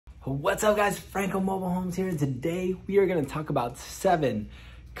What's up guys, Franco Mobile Homes here, and today we are going to talk about 7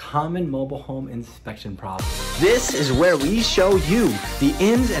 common mobile home inspection problems. This is where we show you the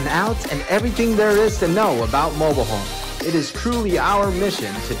ins and outs and everything there is to know about mobile homes. It is truly our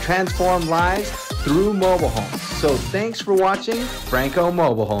mission to transform lives through mobile homes. So thanks for watching Franco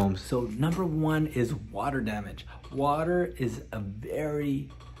Mobile Homes. So number 1 is water damage. Water is a very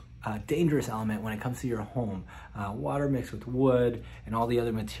dangerous element when it comes to your home. Water mixed with wood and all the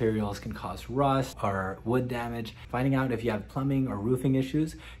other materials can cause rust or wood damage. Finding out if you have plumbing or roofing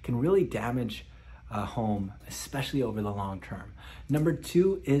issues can really damage a home, especially over the long term. Number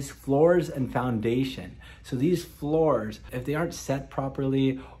 2 is floors and foundation. So these floors, if they aren't set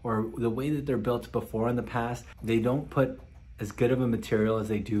properly or the way that they're built before in the past, they don't put as good of a material as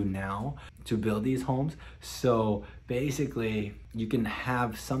they do now to build these homes. So basically you can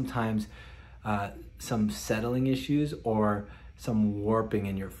have sometimes some settling issues or some warping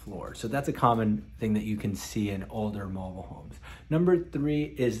in your floor. So that's a common thing that you can see in older mobile homes. Number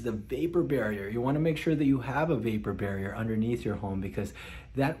 3 is the vapor barrier. You want to make sure that you have a vapor barrier underneath your home because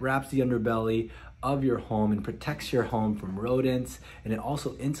that wraps the underbelly of your home and protects your home from rodents, and it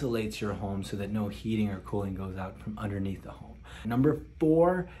also insulates your home so that no heating or cooling goes out from underneath the home. Number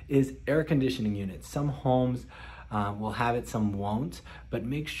 4 is air conditioning units. Some homes will have it, some won't, but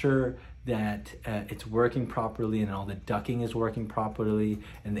make sure that it's working properly and all the ducting is working properly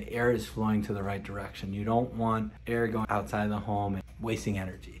and the air is flowing to the right direction. You don't want air going outside the home and wasting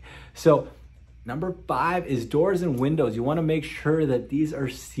energy. So number 5 is doors and windows. You want to make sure that these are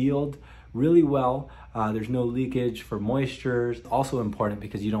sealed really well. There's no leakage for moisture. It's also important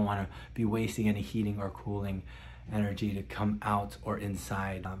because you don't want to be wasting any heating or cooling energy to come out or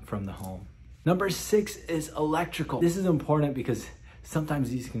inside from the home. Number 6 is electrical. This is important because sometimes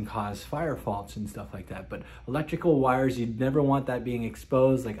these can cause fire faults and stuff like that, but electrical wires, you'd never want that being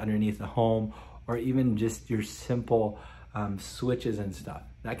exposed like underneath the home or even just your simple switches and stuff.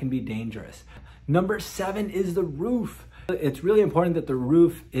 That can be dangerous. Number 7 is the roof. It's really important that the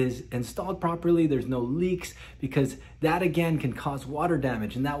roof is installed properly. There's no leaks because that again can cause water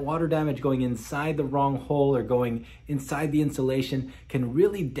damage, and that water damage going inside the wrong hole or going inside the insulation can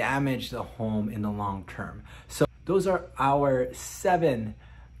really damage the home in the long term. So those are our 7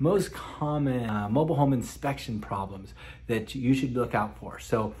 most common mobile home inspection problems that you should look out for.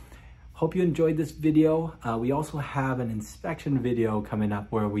 So hope you enjoyed this video. We also have an inspection video coming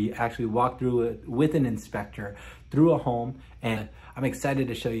up where we actually walk through it with an inspector through a home, and I'm excited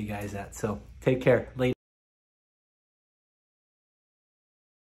to show you guys that. So take care. Later.